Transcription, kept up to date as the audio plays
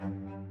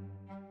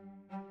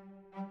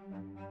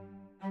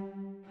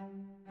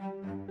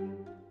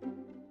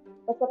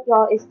what's up,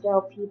 y'all? It's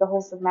JLP, the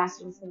host of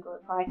Mastering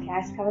Singular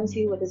Podcast, coming to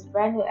you with this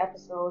brand new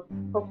episode.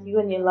 Hope you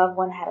and your loved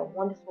one had a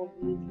wonderful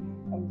week.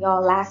 And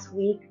y'all, last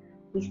week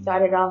we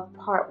started off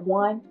part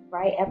one,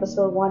 right?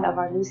 Episode one of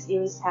our new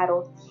series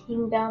titled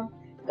Kingdom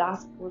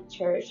Gospel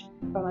Church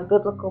from a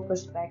Biblical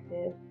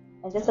Perspective.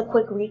 And just a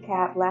quick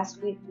recap,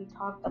 last week we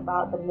talked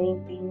about the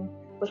main theme,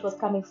 which was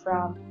coming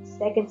from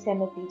 2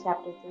 Timothy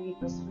chapter 3,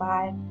 verse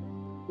 5.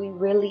 We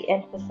really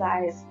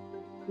emphasized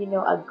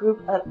a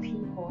group of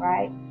people,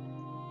 right?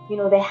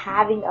 They're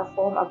having a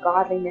form of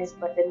godliness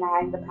but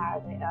denying the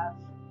power thereof.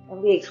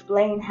 And we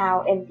explained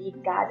how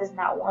indeed God does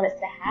not want us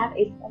to have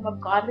a form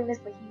of godliness,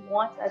 but He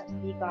wants us to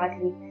be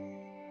godly.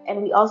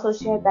 And we also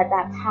shared that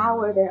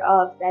power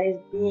thereof that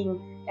is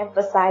being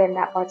emphasized in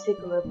that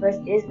particular verse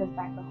is in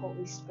fact the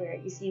Holy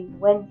Spirit. You see,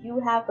 when you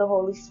have the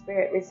Holy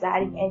Spirit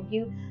residing in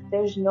you,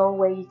 there's no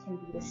way you can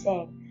be the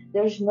same.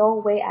 There's no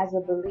way as a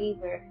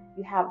believer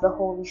you have the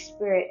Holy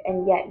Spirit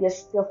and yet you're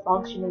still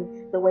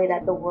functioning the way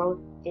that the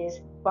world is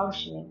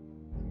functioning.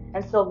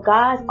 And so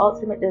God's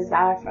ultimate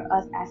desire for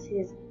us as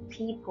His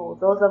people,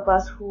 those of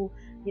us who,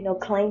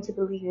 claim to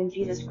believe in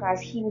Jesus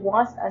Christ, He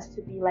wants us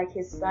to be like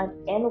His Son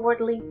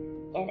inwardly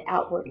and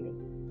outwardly.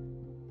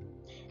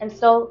 And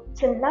so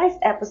tonight's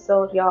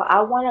episode, y'all,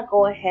 I want to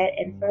go ahead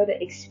and further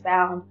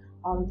expound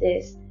on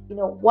this.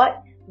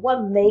 What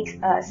makes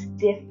us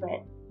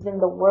different than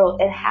the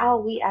world, and how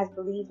we as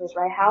believers,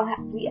 right, how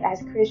we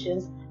as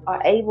Christians are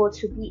able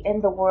to be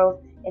in the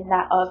world and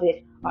not of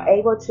it, are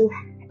able to,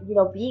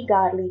 be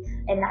godly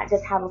and not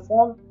just have a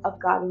form of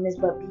godliness,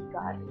 but be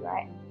godly,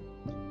 right?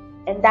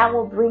 And that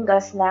will bring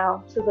us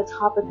now to the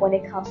topic when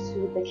it comes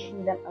to the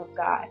kingdom of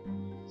God.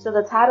 So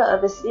the title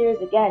of the series,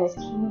 again, is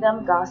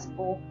Kingdom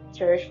Gospel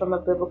Church from a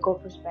Biblical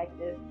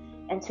Perspective.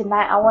 And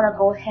tonight I want to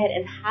go ahead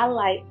and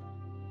highlight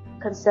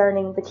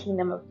concerning the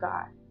kingdom of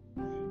God.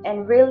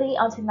 And really,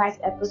 on tonight's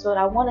episode,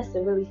 I want us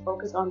to really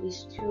focus on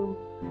these two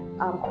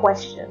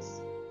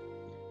questions.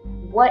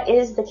 What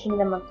is the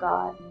kingdom of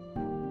God?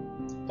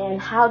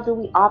 And how do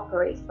we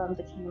operate from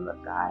the kingdom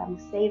of God? I'm going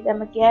to say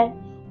them again.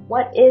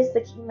 What is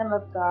the kingdom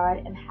of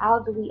God? And how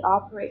do we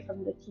operate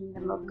from the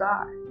kingdom of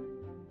God?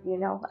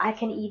 I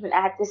can even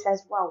add this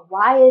as well.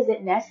 Why is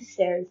it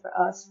necessary for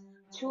us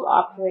to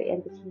operate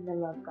in the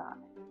kingdom of God?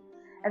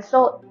 And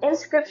so in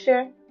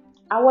scripture,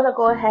 I want to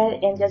go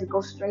ahead and just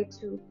go straight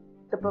to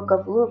the book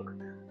of Luke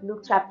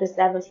chapter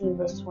 17,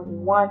 verse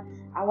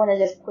 21. I want to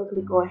just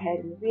quickly go ahead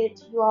and read it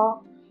to you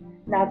all.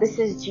 Now, this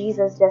is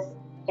Jesus just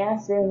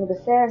answering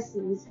the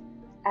Pharisees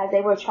as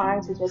they were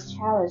trying to just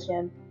challenge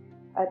Him.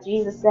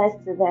 Jesus says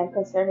to them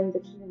concerning the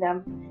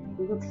kingdom,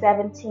 Luke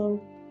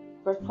 17,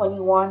 verse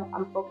 21,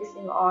 I'm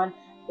focusing on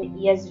the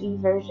ESV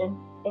version,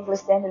 English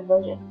Standard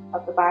Version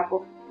of the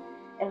Bible.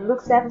 In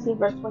Luke 17,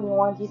 verse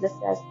 21, Jesus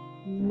says,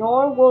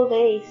 "Nor will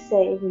they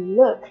say,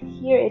 'Look,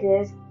 here it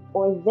is,'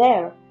 or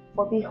 'there,'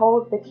 for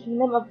behold, the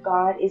kingdom of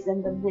God is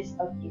in the midst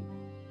of you."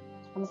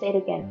 I'm going to say it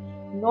again.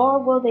 "Nor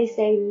will they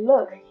say,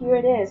 'Look, here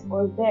it is,'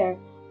 or 'there,'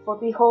 for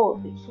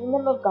behold, the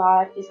kingdom of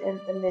God is in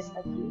the midst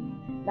of you."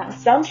 Now,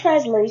 some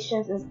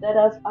translations, instead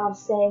of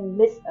saying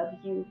midst of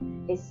you,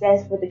 it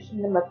says, "For the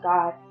kingdom of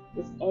God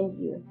is in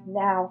you."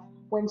 Now,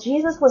 when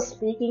Jesus was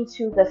speaking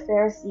to the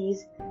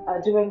Pharisees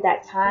during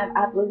that time,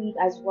 I believe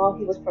as well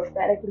He was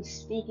prophetically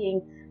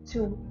speaking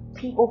to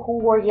people who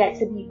were yet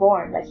to be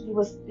born. Like He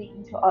was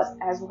speaking to us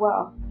as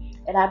well.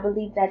 And I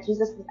believe that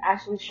Jesus was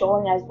actually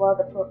showing as well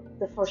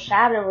the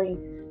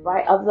foreshadowing,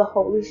 right, of the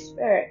Holy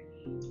Spirit,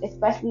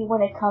 especially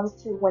when it comes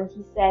to when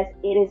He says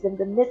it is in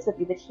the midst of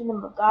you. The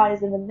kingdom of God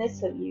is in the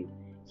midst of you.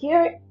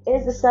 Here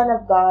is the Son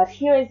of God.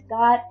 Here is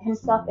God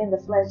Himself in the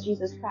flesh,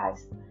 Jesus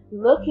Christ,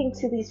 looking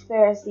to these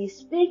Pharisees,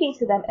 speaking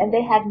to them, and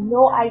they had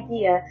no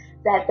idea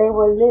that they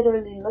were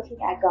literally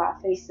looking at God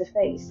face to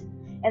face.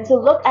 And to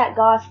look at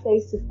God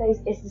face to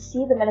face is to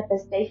see the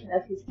manifestation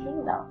of His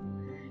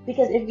kingdom.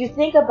 Because if you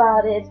think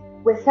about it,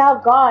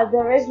 without God,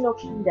 there is no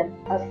kingdom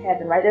of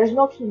heaven, right? There's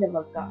no kingdom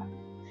of God.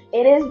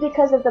 It is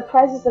because of the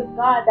presence of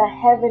God that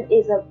heaven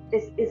is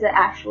an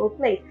actual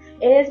place.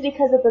 It is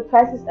because of the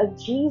presence of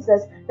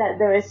Jesus that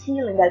there is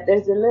healing, that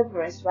there's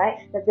deliverance,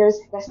 right? That there's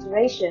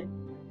restoration.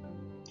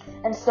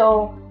 And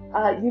so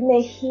you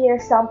may hear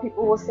some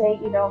people will say,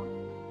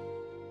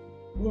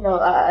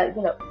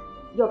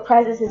 your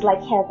presence is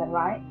like heaven,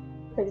 right?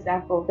 For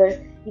example, there's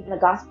even a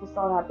gospel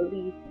song, I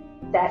believe,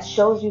 that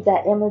shows you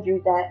that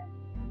imagery, that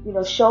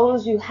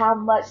shows you how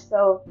much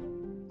so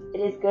it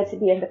is good to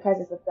be in the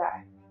presence of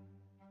God.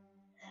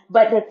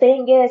 But the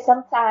thing is,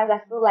 sometimes I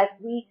feel like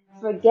we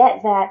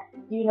forget that,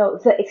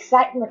 the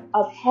excitement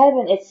of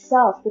heaven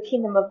itself, the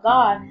kingdom of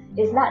God,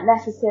 is not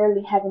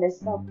necessarily heaven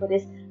itself, but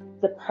it's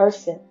the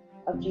person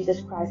of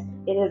Jesus Christ.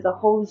 It is the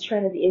Holy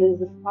Trinity. It is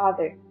the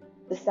Father,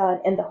 the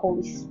Son, and the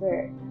Holy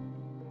Spirit.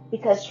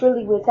 Because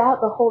truly, without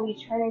the Holy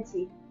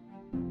Trinity,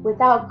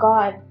 without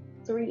God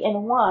 3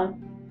 in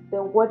 1,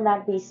 there would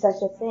not be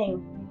such a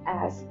thing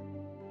as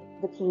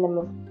the kingdom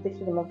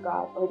of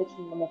God or the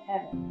kingdom of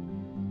heaven.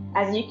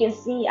 As you can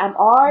see, I'm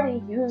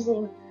already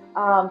using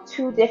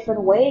two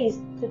different ways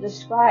to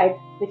describe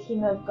the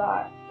kingdom of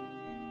God.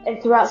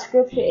 And throughout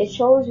scripture, it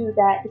shows you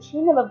that the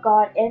kingdom of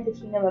God and the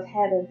kingdom of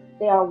heaven,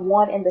 they are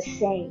one and the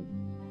same,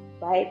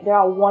 right? They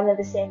are one and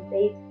the same.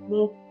 They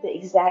mean the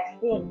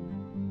exact thing.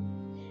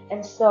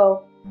 And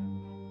so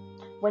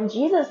when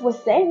Jesus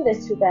was saying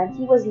this to them,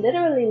 he was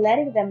literally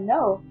letting them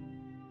know,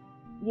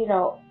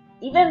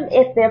 even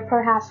if they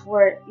perhaps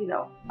were,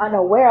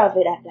 unaware of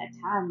it at that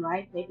time,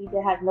 right? Maybe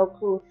they had no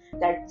clue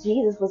that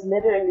Jesus was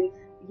literally,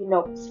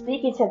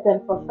 speaking to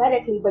them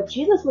prophetically, but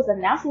Jesus was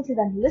announcing to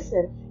them,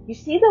 listen, you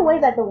see the way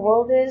that the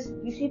world is,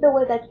 you see the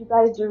way that you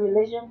guys do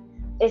religion,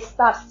 it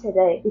stops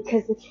today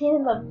because the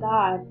kingdom of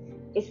God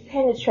is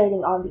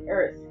penetrating on the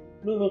earth,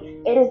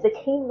 meaning it is the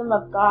kingdom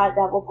of God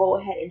that will go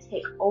ahead and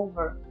take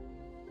over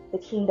the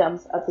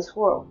kingdoms of this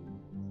world.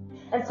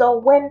 And so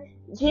when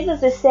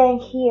Jesus is saying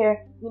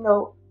here,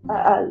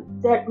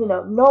 that,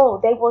 no,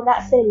 they will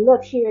not say,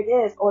 look, here it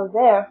is, or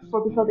there,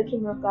 for behold, the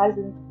kingdom of God is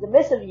in the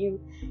midst of you.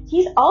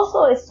 He's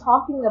also is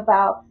talking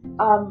about,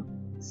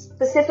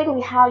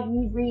 specifically how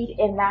you read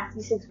in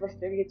Matthew 6 verse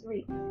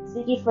 33.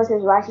 Seek ye first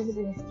his righteousness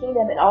and his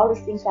kingdom, and all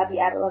these things shall be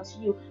added unto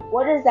you.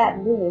 What does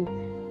that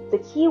mean? The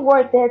key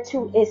word there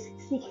too is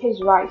seek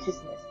his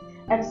righteousness.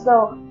 And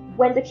so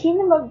when the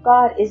kingdom of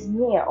God is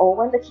near, or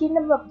when the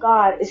kingdom of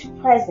God is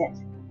present,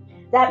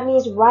 that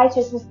means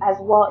righteousness as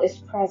well is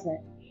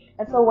present.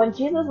 And so when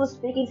Jesus was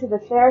speaking to the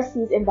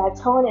Pharisees in that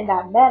tone, in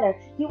that manner,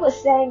 he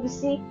was saying, you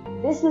see,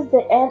 this is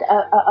the end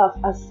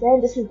of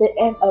sin. This is the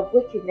end of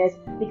wickedness.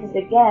 Because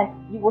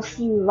again, you will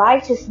see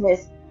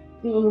righteousness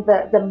being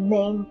the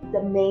main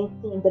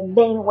thing, the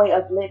main way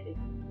of living.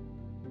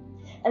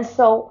 And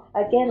so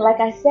again,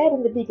 like I said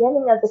in the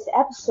beginning of this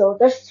episode,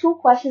 there's two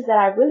questions that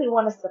I really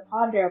want us to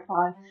ponder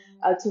upon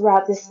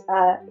throughout this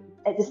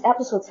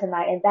episode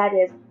tonight. And that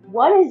is,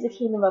 what is the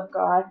kingdom of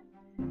God?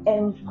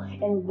 And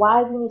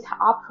why we need to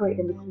operate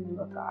in the kingdom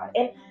of God.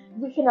 And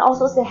we can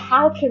also say,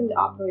 how can we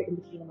operate in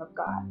the kingdom of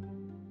God?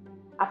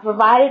 I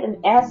provided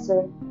an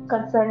answer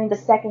concerning the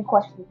second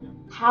question,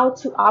 how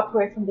to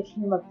operate from the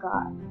kingdom of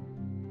God.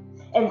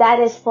 And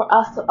that is for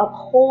us to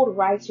uphold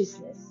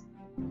righteousness.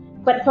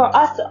 But for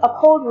us to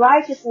uphold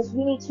righteousness,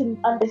 we need to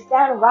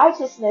understand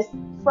righteousness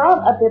from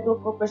a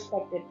biblical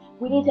perspective.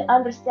 We need to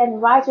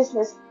understand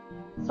righteousness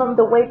from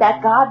the way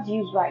that God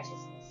views righteousness.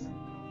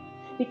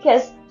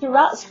 Because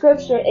throughout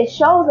scripture, it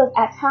shows us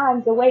at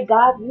times the way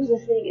God views a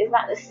thing is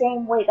not the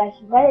same way that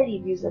humanity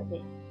views a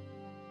thing.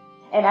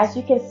 And as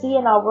you can see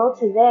in our world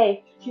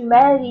today,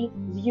 humanity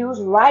views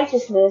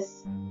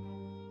righteousness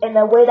in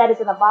a way that is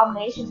an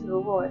abomination to the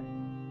Lord.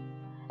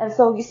 And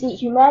so you see,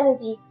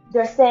 humanity,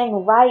 they're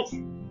saying right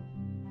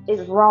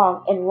is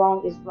wrong and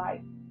wrong is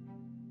right.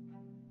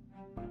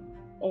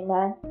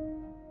 Amen.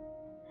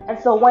 And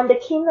so when the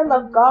kingdom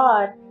of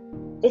God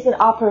is in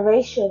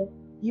operation,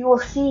 you will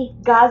see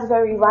God's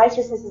very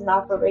righteousness in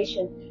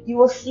operation. You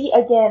will see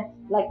again,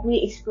 like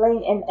we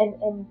explained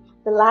in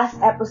the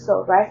last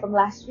episode, right, from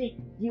last week,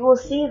 you will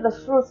see the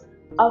fruits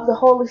of the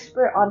Holy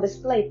Spirit on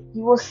display.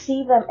 You will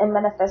see them in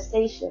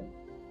manifestation.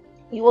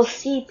 You will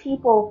see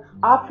people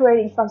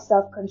operating from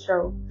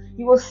self-control.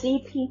 You will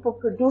see people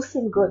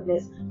producing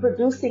goodness,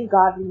 producing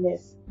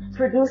godliness,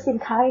 producing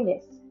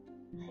kindness.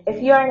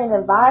 If you're in an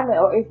environment,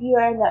 or if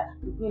you're in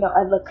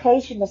a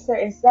location, a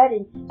certain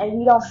setting, and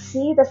you don't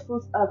see the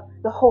fruits of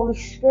the Holy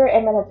Spirit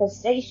and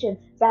manifestation,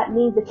 that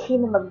means the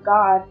kingdom of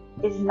God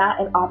is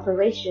not in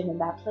operation in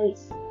that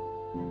place.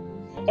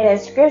 And in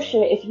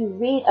scripture, if you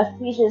read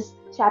Ephesians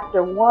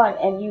chapter 1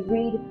 and you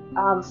read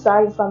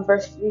starting from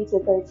verse 3 to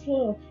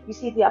 13, you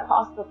see the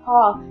Apostle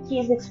Paul, he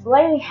is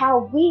explaining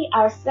how we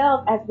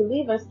ourselves as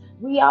believers,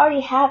 we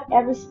already have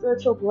every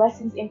spiritual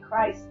blessings in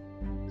Christ.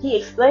 He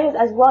explains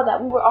as well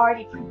that we were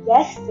already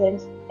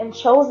predestined and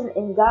chosen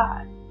in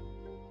God.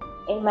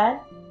 Amen.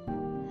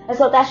 And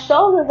so that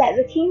shows us that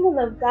the kingdom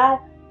of God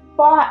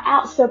far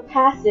out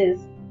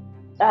surpasses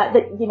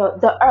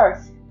the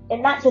earth,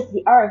 and not just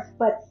the earth,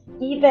 but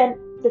even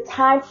the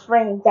time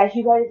frame that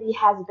humanity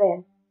has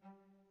been.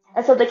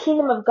 And so the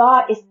kingdom of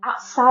God is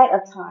outside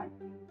of time.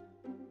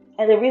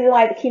 And the reason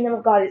why the kingdom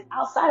of God is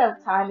outside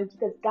of time is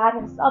because God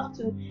himself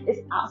too is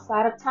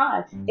outside of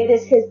time. It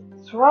is his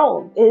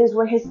throne. It is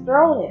where his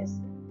throne is.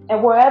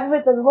 And wherever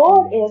the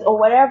Lord is, or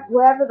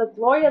wherever the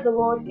glory of the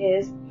Lord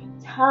is,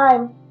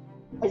 time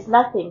is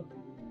nothing,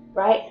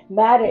 right?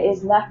 Matter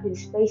is nothing.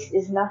 Space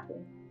is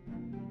nothing.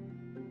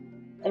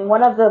 And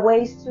one of the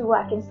ways too,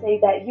 I can say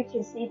that you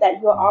can see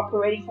that you're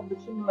operating from the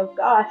kingdom of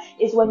God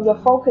is when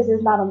your focus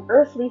is not on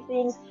earthly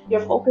things, your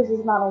focus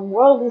is not on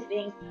worldly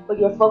things, but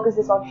your focus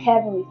is on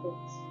heavenly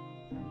things.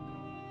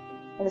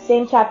 In the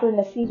same chapter in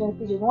Ephesians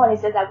 1,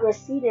 it says that we're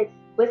seated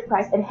with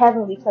Christ in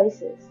heavenly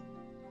places.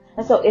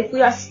 And so if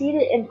we are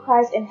seated in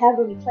Christ in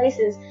heavenly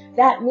places,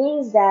 that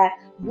means that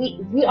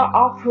we are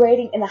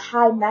operating in a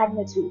high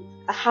magnitude,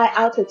 a high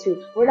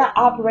altitude. We're not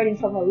operating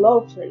from a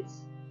low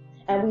place.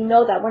 And we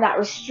know that we're not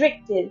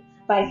restricted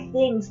by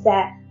things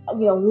that,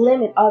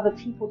 limit other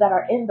people that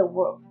are in the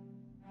world.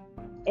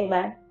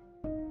 Amen.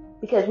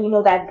 Because we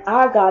know that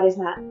our God is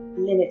not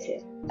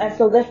limited. And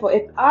so therefore,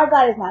 if our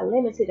God is not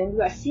limited and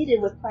we are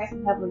seated with Christ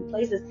in heavenly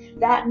places,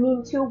 that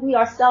means too we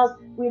ourselves,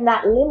 we're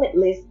not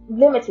limited,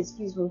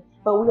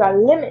 but we are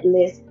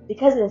limitless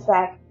because in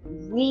fact,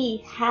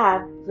 we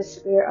have the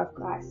Spirit of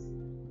Christ.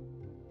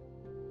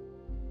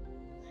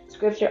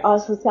 Scripture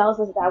also tells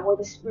us that where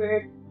the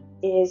Spirit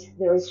is,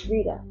 there is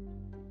freedom.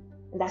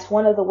 And that's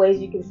one of the ways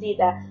you can see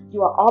that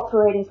you are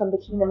operating from the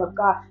kingdom of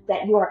God,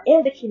 that you are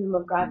in the kingdom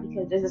of God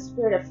because there's a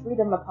spirit of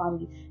freedom upon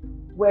you.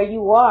 Where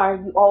you are,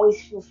 you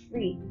always feel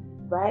free,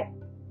 right?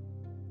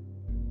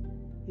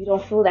 You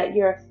don't feel that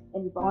you're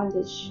in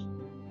bondage.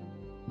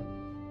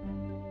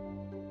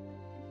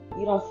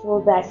 You don't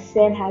feel that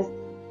sin has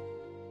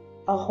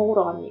a hold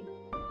on you.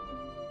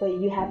 But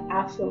you have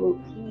absolute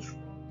peace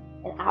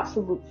and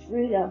absolute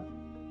freedom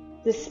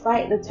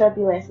despite the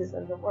turbulences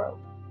of the world.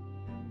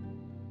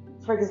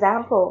 For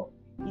example,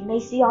 you may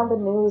see on the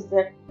news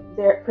that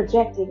they're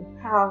projecting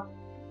how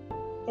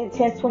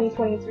intense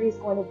 2023 is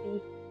going to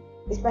be,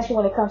 especially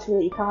when it comes to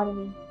the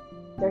economy.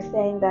 They're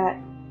saying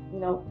that,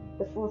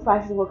 the food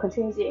prices will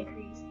continue to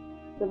increase,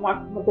 the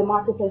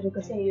marketplace will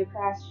continue to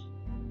crash,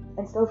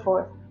 and so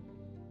forth.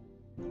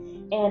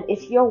 And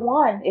if you're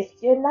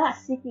not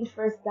seeking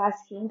first God's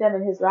kingdom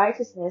and His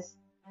righteousness,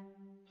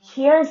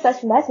 hearing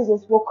such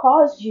messages will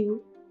cause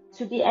you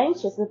to be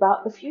anxious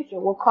about the future,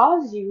 will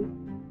cause you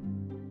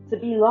to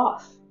be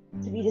lost,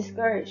 to be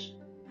discouraged.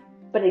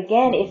 But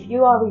again, if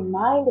you are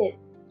reminded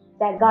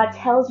that God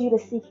tells you to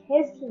seek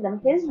His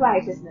kingdom, His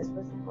righteousness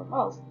first and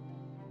foremost,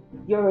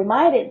 you're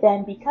reminded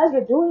then, because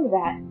you're doing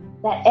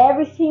that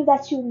everything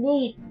that you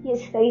need, He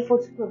is faithful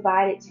to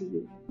provide it to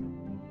you.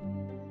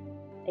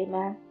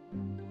 Amen.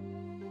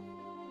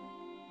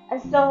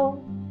 And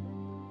so,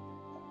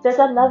 there's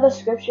another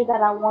scripture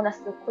that I want us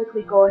to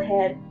quickly go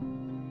ahead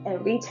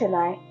and read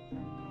tonight.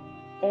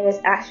 And it's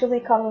actually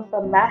coming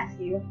from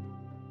Matthew.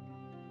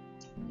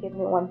 Give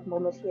me one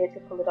moment here to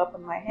pull it up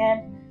on my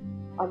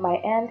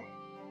end.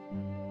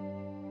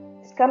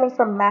 It's coming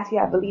from Matthew,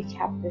 I believe,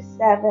 chapter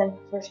 7,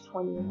 verse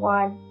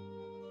 21.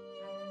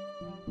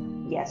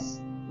 Yes,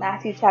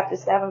 Matthew chapter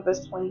 7,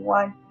 verse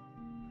 21.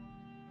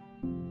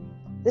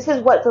 This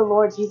is what the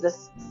Lord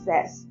Jesus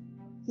says.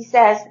 He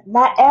says,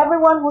 "Not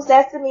everyone who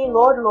says to me,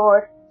 'Lord,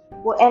 Lord,'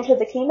 will enter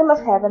the kingdom of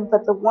heaven,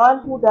 but the one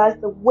who does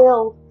the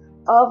will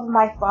of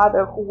my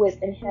Father who is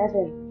in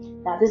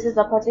heaven." Now, this is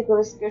a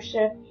particular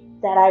scripture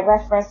that I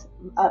reference,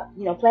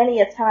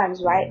 plenty of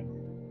times, right,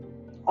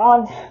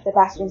 on the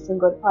Bastion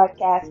Single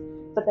podcast.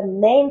 But the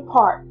main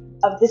part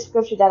of this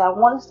scripture that I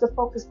want us to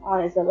focus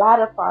on is the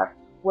latter part,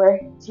 where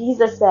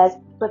Jesus says,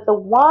 "But the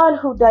one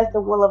who does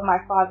the will of my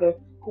Father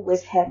who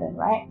is heaven,"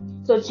 right?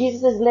 So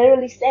Jesus is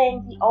literally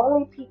saying the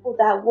only people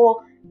that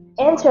will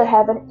enter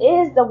heaven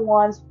is the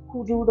ones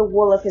who do the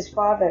will of His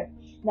Father.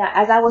 Now,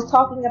 as I was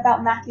talking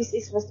about Matthew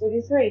 6, verse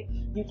 33,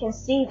 you can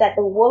see that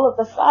the will of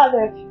the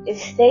Father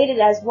is stated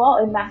as well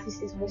in Matthew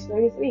 6, verse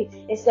 33.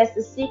 It says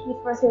to seek ye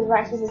first His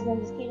righteousness and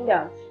His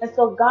kingdom. And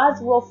so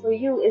God's will for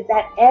you is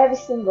that every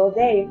single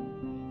day,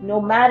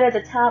 no matter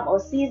the time or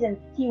season,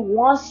 He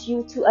wants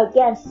you to,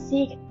 again,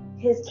 seek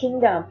His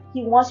kingdom.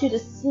 He wants you to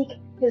seek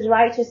His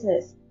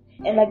righteousness.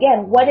 And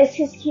again, what is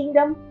His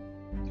kingdom?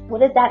 What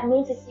does that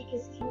mean to seek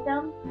His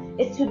kingdom?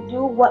 It's to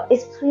do what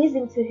is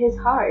pleasing to His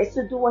heart. It's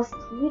to do what's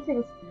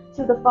pleasing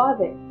to the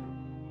Father.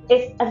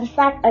 It's, in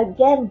fact,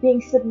 again,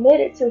 being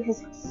submitted to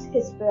His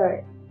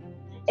Spirit.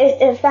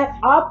 It's, in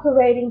fact,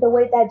 operating the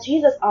way that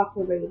Jesus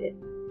operated.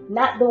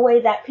 Not the way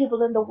that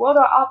people in the world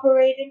are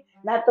operating.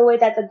 Not the way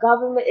that the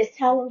government is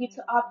telling you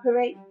to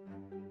operate.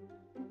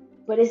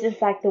 But it's, in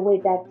fact, the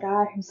way that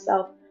God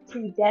Himself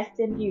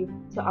predestined you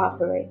to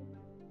operate.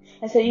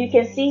 And so you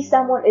can see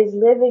someone is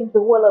living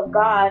the will of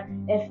God,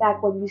 in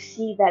fact, when you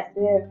see that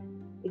they're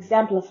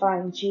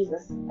exemplifying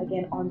Jesus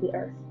again on the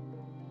earth.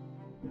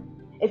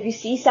 If you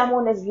see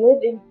someone is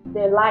living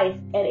their life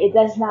and it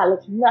does not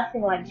look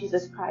nothing like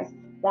Jesus Christ,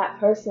 that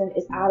person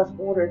is out of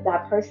order.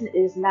 That person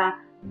is not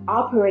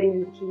operating in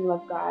the kingdom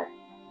of God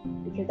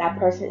because that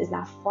person is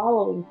not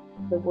following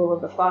the will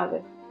of the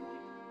Father.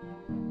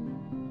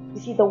 You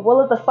see, the will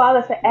of the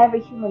Father for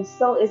every human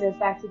soul is, in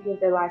fact, to give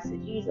their lives to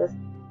Jesus,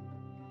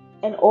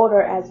 in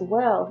order as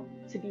well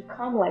to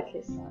become like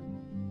His Son.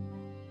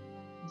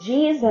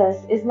 Jesus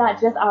is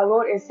not just our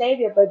Lord and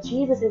Savior, but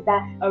Jesus is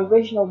that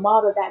original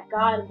model that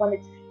God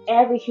wanted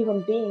every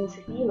human being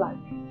to be like.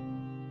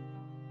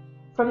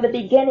 From the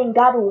beginning,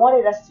 God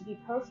wanted us to be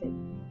perfect,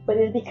 but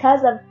it's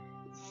because of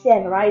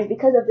sin, right? It's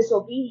because of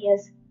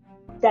disobedience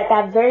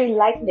that very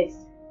likeness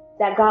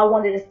that God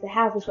wanted us to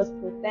have, which was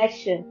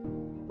perfection,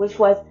 which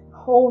was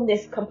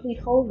wholeness, complete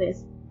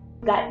wholeness,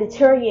 got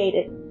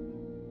deteriorated,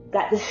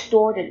 got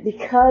distorted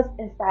because,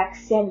 in fact,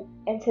 sin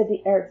entered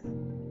the earth.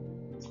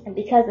 And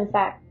because, in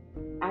fact,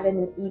 Adam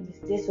and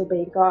Eve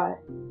disobeyed God.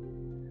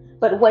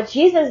 But what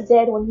Jesus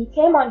did when He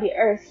came on the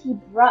earth, He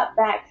brought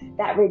back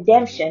that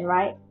redemption,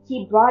 right?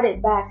 He brought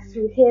it back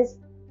through His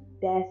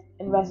death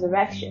and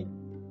resurrection,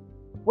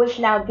 which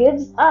now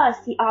gives us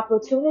the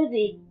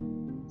opportunity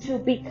to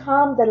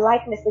become the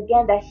likeness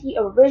again that He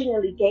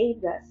originally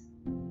gave us.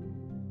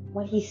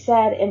 when he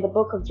said in the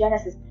book of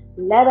Genesis,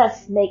 let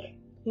us make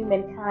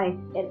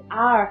humankind in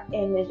our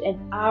image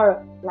and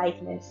our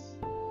likeness.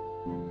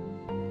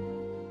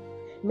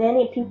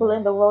 Many people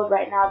in the world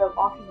right now, they're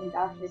walking in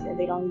darkness and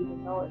they don't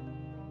even know it.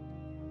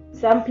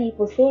 Some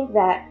people think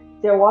that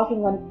they're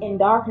walking in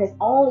darkness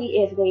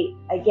only if they,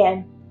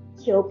 again,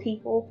 kill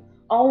people,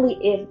 only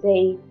if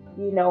they,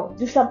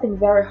 do something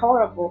very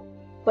horrible.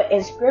 But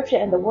in scripture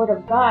and the word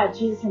of God,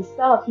 Jesus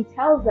himself, he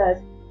tells us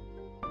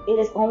it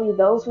is only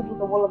those who do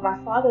the will of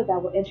our Father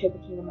that will enter the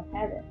kingdom of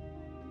heaven.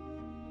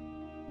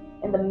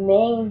 And the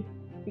main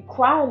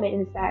requirement,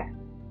 in fact,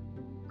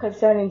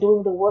 concerning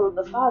doing the will of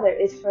the Father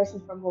is first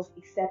and foremost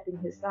accepting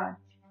his Son.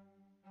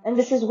 And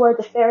this is where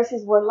the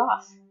Pharisees were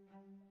lost.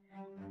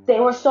 They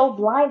were so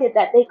blinded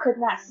that they could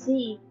not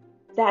see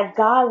that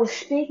God was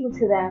speaking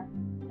to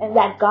them and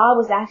that God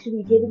was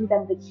actually giving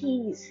them the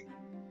keys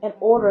in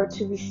order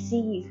to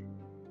receive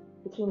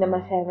the kingdom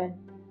of heaven,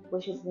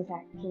 which is in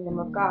fact the kingdom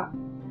of God.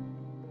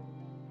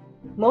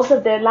 Most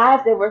of their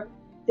lives they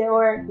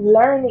were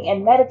learning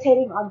and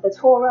meditating on the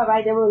Torah,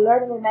 right? They were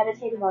learning and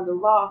meditating on the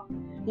law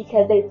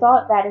because they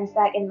thought that in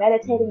fact in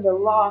meditating the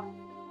law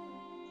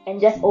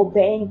and just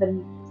obeying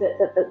the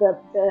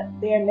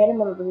bare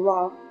minimum of the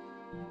law,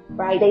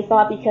 right? They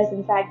thought because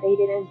in fact they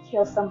didn't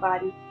kill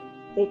somebody,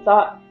 they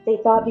thought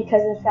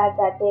because in fact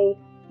that they,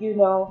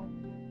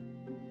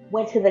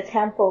 went to the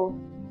temple,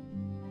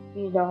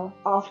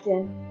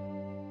 often,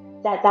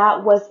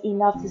 that was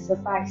enough to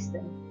suffice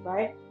them,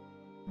 right?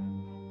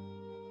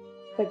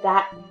 But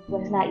that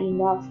was not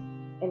enough,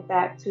 in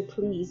fact, to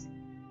please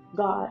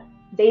God.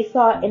 They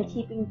thought in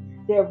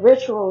keeping their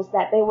rituals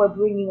that they were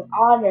bringing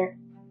honor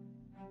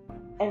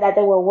and that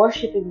they were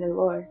worshiping the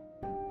Lord.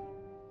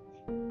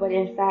 But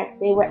in fact,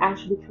 they were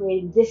actually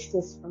creating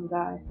distance from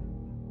God.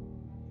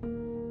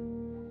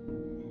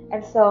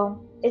 And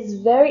so it's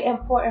very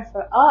important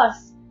for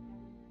us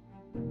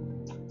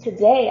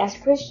today as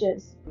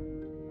Christians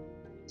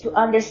to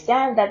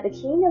understand that the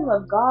kingdom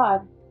of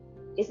God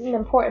is an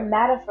important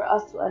matter for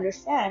us to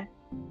understand.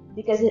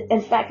 Because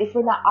in fact, if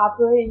we're not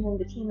operating in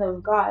the kingdom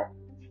of God,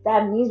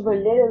 that means we're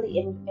literally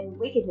in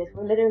wickedness.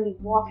 We're literally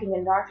walking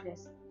in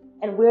darkness.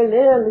 And we're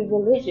literally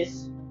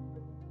religious.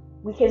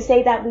 We can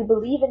say that we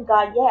believe in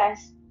God,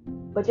 yes,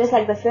 but just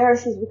like the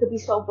Pharisees, we could be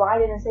so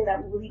blinded and say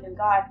that we believe in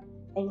God,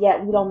 and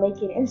yet we don't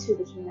make it into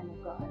the kingdom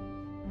of God.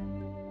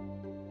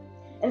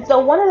 And so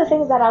one of the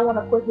things that I want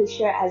to quickly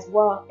share as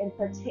well in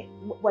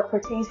what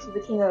pertains to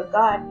the kingdom of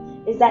God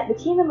is that the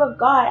kingdom of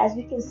God, as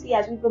you can see,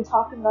 as we've been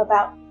talking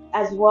about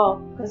as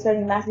well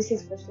concerning Matthew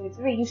 6 verse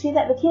 33, you see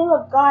that the kingdom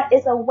of God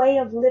is a way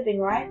of living,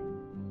 right?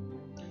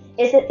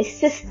 It's a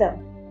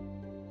system.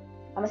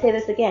 I'm going to say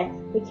this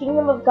again. The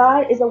kingdom of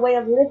God is a way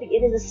of living.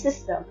 It is a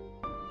system.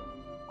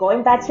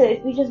 Going back to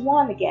Ephesians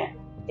 1 again,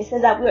 it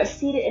says that we are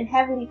seated in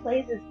heavenly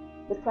places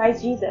with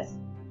Christ Jesus.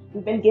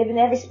 We've been given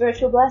every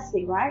spiritual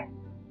blessing, right?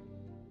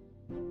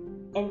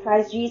 In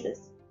Christ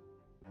Jesus.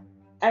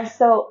 And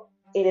so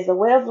it is a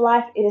way of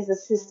life. It is a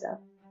system.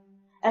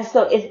 And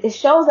so it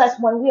shows us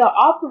when we are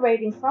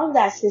operating from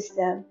that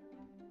system,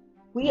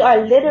 we are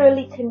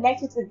literally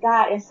connected to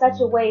God in such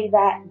a way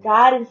that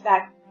God, in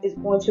fact, is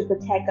going to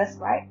protect us,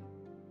 right,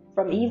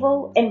 from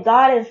evil. And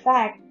God, in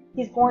fact,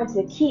 he's going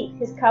to keep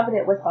his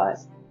covenant with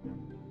us.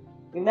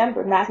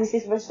 Remember, Matthew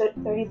 6 verse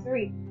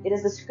 33, it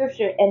is the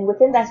scripture, and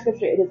within that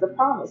scripture, it is the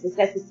promise. It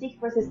says to seek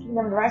first his kingdom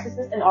and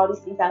righteousness, and all these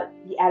things will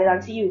be added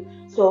unto you.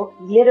 So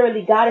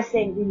literally, God is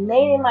saying,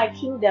 remain in my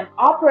kingdom,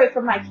 operate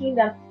from my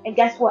kingdom, and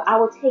guess what? I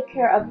will take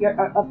care of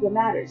your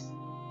matters.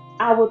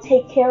 I will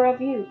take care of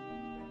you,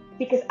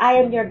 because I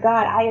am your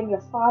God. I am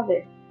your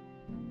Father.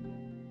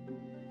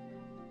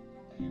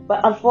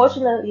 But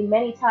unfortunately,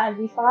 many times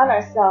we find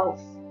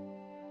ourselves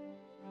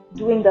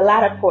doing the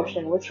latter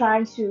portion. We're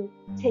trying to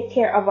take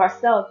care of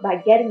ourselves by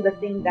getting the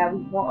thing that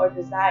we want or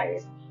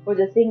desires, or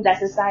the thing that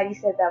society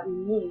said that we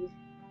need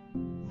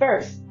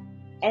first.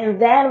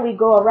 And then we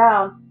go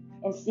around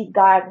and seek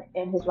God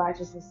and his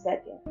righteousness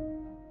second.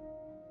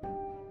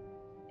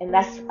 And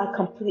that's a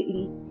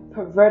completely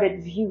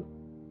perverted view.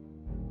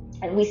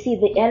 And we see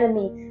the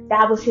enemy,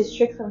 that was his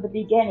trick from the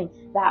beginning.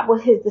 That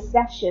was his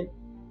deception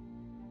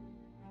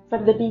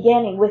from the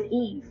beginning with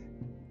Eve.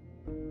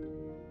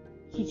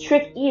 He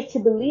tricked Eve to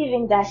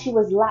believing that she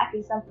was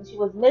lacking something, she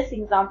was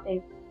missing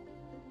something.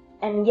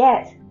 And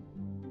yet,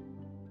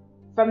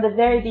 from the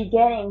very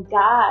beginning,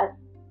 God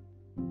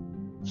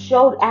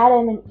showed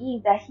Adam and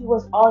Eve that he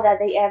was all that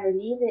they ever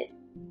needed.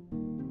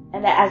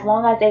 And that as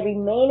long as they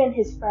remain in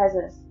his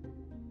presence,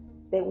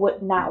 they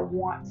would not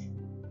want.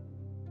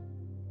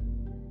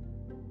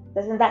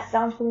 Doesn't that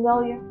sound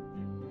familiar?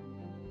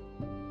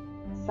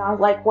 It sounds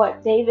like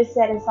what David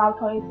said in Psalm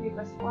 23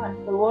 verse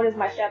 1. The Lord is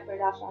my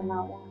shepherd, I shall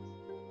not want.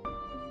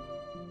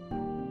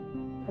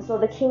 And so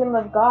the kingdom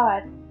of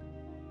God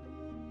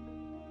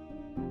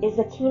is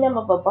a kingdom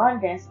of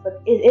abundance,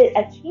 but it is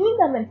a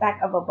kingdom, in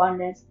fact, of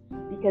abundance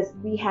because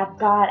we have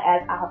God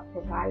as our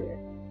provider.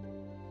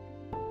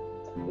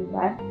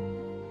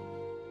 Amen?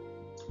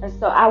 And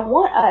so I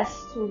want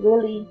us to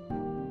really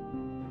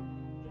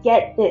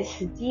get this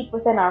deep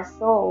within our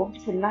soul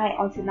tonight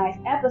on tonight's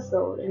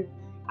episode. And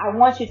I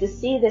want you to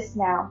see this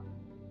now,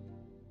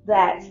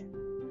 that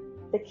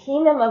the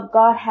kingdom of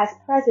God has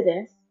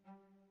precedence,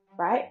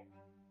 right?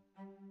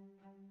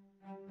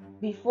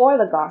 Before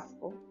the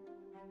gospel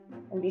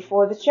and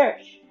before the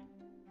church.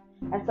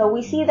 And so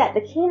we see that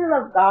the kingdom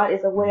of God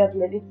is a way of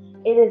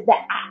living. It is the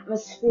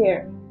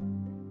atmosphere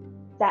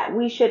that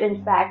we should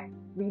in fact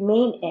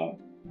remain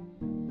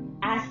in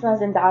as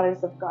sons and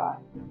daughters of God.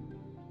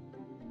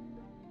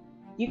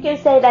 You can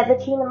say that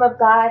the kingdom of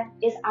God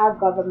is our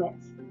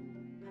government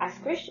as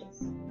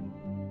Christians.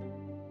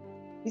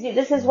 You see,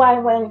 this is why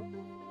when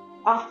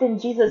often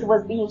Jesus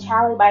was being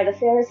challenged by the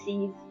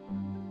Pharisees,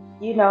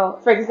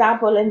 for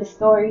example, in the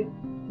story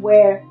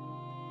where,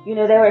 they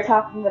were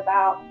talking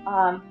about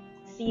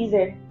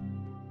Caesar,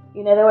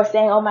 they were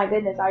saying, oh my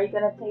goodness, are you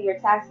going to pay your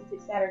taxes,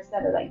 etc.,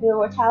 etc. Like, they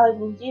were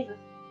challenging Jesus.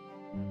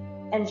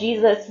 And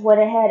Jesus went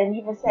ahead and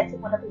even said to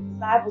one of his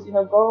disciples,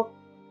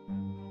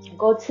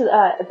 go to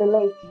the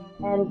lake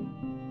and,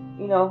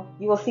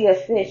 you will see a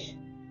fish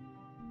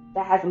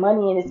that has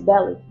money in its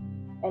belly.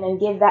 And then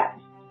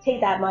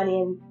take that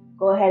money and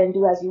go ahead and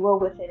do as you will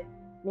with it.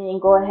 Meaning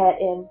go ahead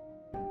and,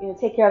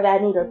 take care of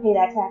that need or pay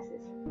that taxes,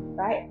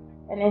 right?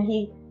 And then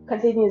he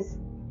continues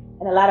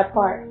in a latter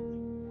part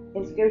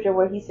in scripture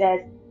where he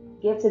says,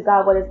 give to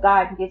God what is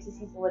God and give to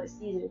Caesar what is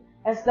Caesar.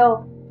 And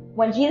so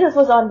when Jesus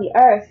was on the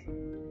earth,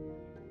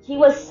 he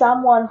was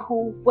someone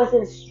who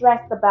wasn't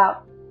stressed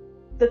about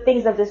the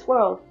things of this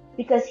world,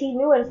 because he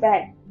knew in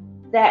fact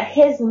that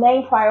his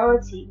main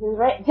priority,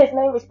 his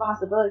main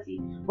responsibility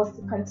was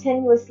to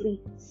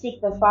continuously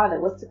seek the Father,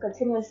 was to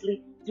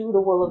continuously do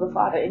the will of the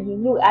Father. And he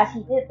knew as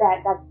he did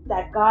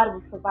that God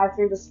would provide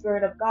through the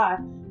Spirit of God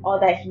all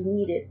that he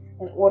needed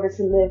in order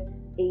to live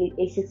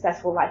a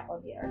successful life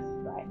on the earth,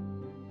 right?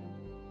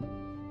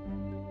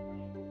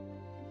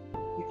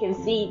 You can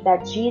see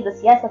that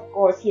Jesus, yes, of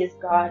course, he is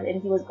God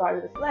and he was God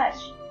in the flesh.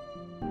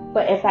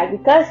 But in fact,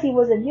 because he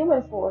was in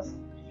human form,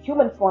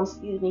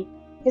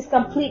 his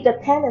complete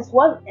dependence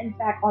was in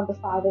fact on the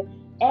Father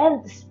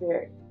and the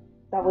Spirit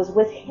that was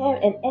with him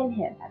and in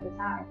him at the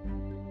time.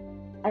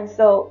 And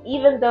so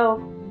even though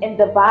in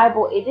the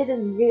Bible it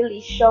didn't really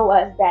show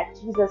us that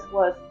Jesus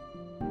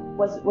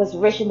was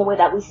rich in the way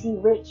that we see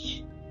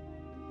rich,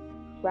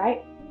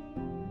 right?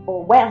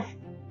 Or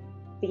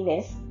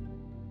wealthiness,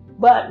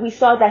 but we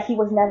saw that he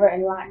was never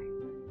in lack.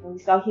 And we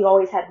saw he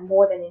always had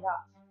more than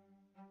enough.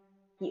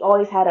 He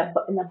always had an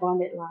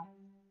abundant life.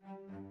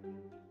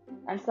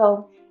 And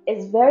so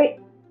it's very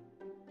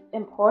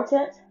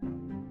important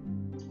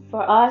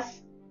for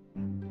us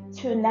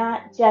to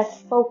not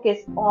just focus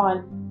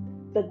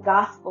on the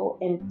gospel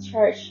in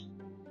church.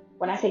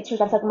 When I say church,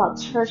 I'm talking about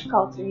church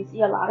culture. You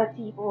see a lot of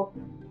people,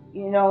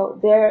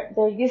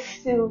 they're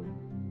used to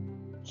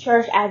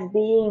church as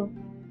being,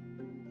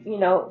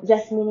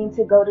 just meaning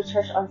to go to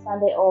church on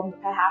Sunday or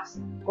perhaps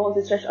go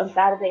to church on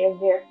Saturday if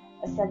they're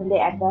a Seventh-day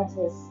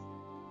Adventist.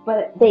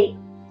 But they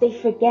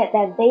forget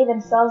that they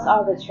themselves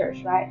are the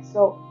church, right?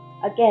 So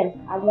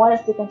again, I want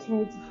us to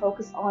continue to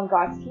focus on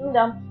God's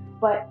kingdom,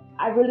 but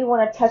I really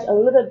want to touch a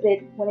little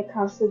bit when it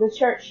comes to the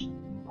church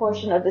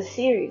portion of the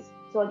series.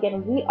 So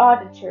again, we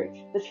are the church.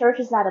 The church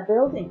is not a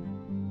building.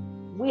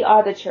 We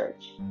are the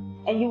church.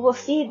 And you will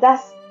see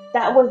that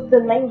was the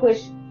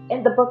language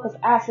in the book of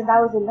Acts, and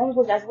that was the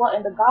language as well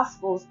in the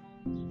Gospels.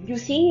 You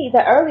see,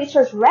 the early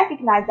church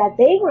recognized that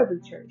they were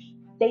the church.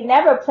 They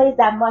never placed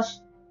that much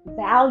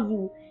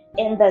value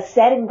in the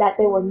setting that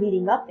they were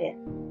meeting up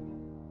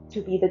in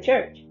to be the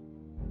church.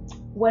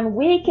 When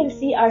we can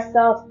see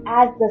ourselves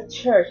as the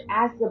church,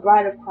 as the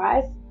bride of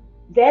Christ,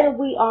 then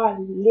we are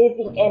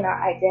living in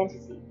our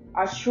identity,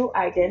 our true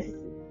identity.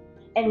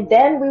 And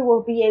then we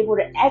will be able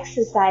to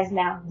exercise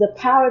now the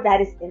power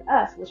that is in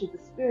us, which is the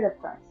Spirit of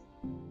Christ.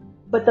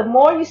 But the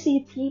more you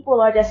see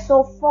people are just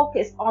so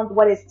focused on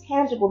what is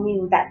tangible,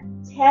 meaning that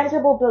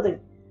tangible building,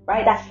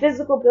 right? That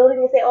physical building,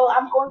 and say, oh,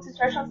 I'm going to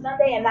church on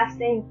Sunday and not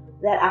saying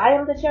that I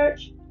am the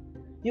church.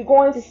 You're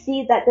going to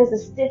see that there's a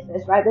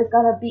stiffness, right? There's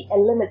going to be a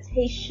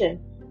limitation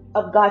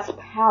of God's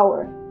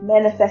power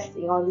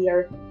manifesting on the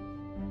earth.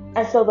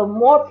 And so the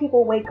more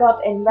people wake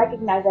up and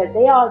recognize that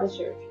they are the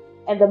church,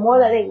 and the more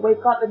that they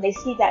wake up and they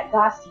see that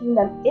God's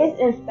kingdom is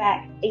in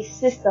fact a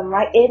system,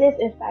 right? It is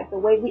in fact the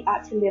way we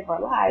ought to live our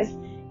lives.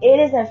 It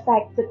is in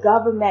fact the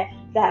government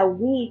that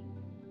we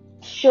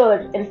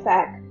should in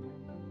fact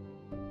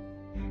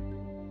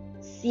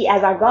see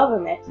as our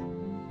government,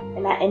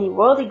 and not any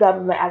worldly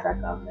government as our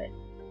government.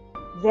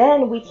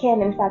 Then we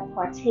can in fact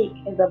partake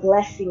in the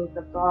blessings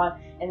of God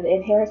and the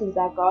inheritance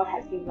that God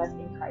has given us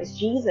in Christ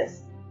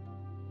Jesus.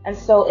 And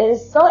so it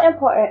is so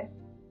important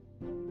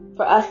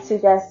for us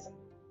to just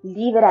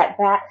leave it at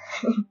that.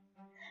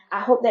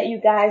 I hope that you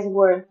guys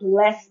were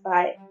blessed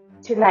by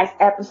tonight's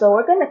episode.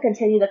 We're going to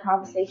continue the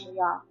conversation,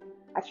 y'all.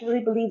 I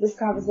truly believe this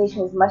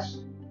conversation is much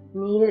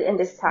needed in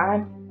this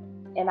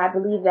time. And I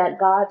believe that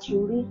God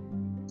truly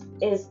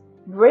is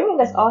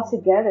bringing us all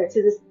together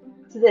to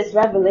this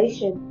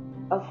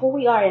revelation of who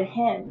we are in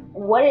Him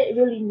and what it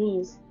really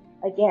means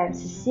again,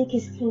 to seek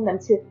his kingdom,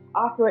 to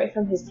operate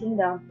from his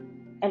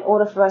kingdom in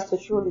order for us to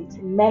truly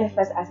to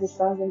manifest as his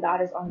sons and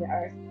daughters on the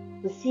earth,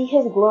 to see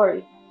his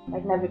glory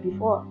like never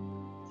before.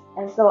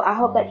 And so I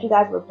hope that you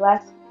guys were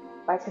blessed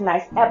by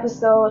tonight's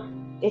episode.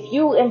 If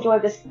you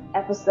enjoyed this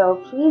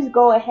episode, please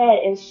go ahead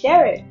and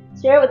share it.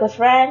 Share it with a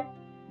friend.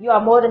 You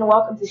are more than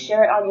welcome to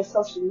share it on your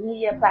social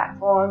media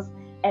platforms.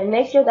 And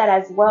make sure that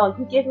as well,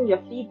 you give me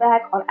your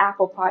feedback on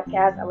Apple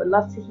Podcasts. I would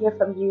love to hear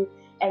from you.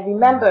 And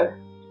remember,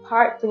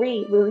 part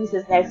 3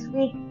 releases next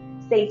week.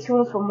 Stay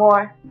tuned for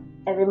more.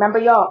 And remember,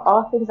 y'all,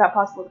 all things are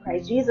possible with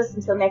Christ Jesus.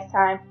 Until next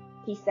time,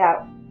 peace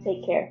out.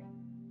 Take care.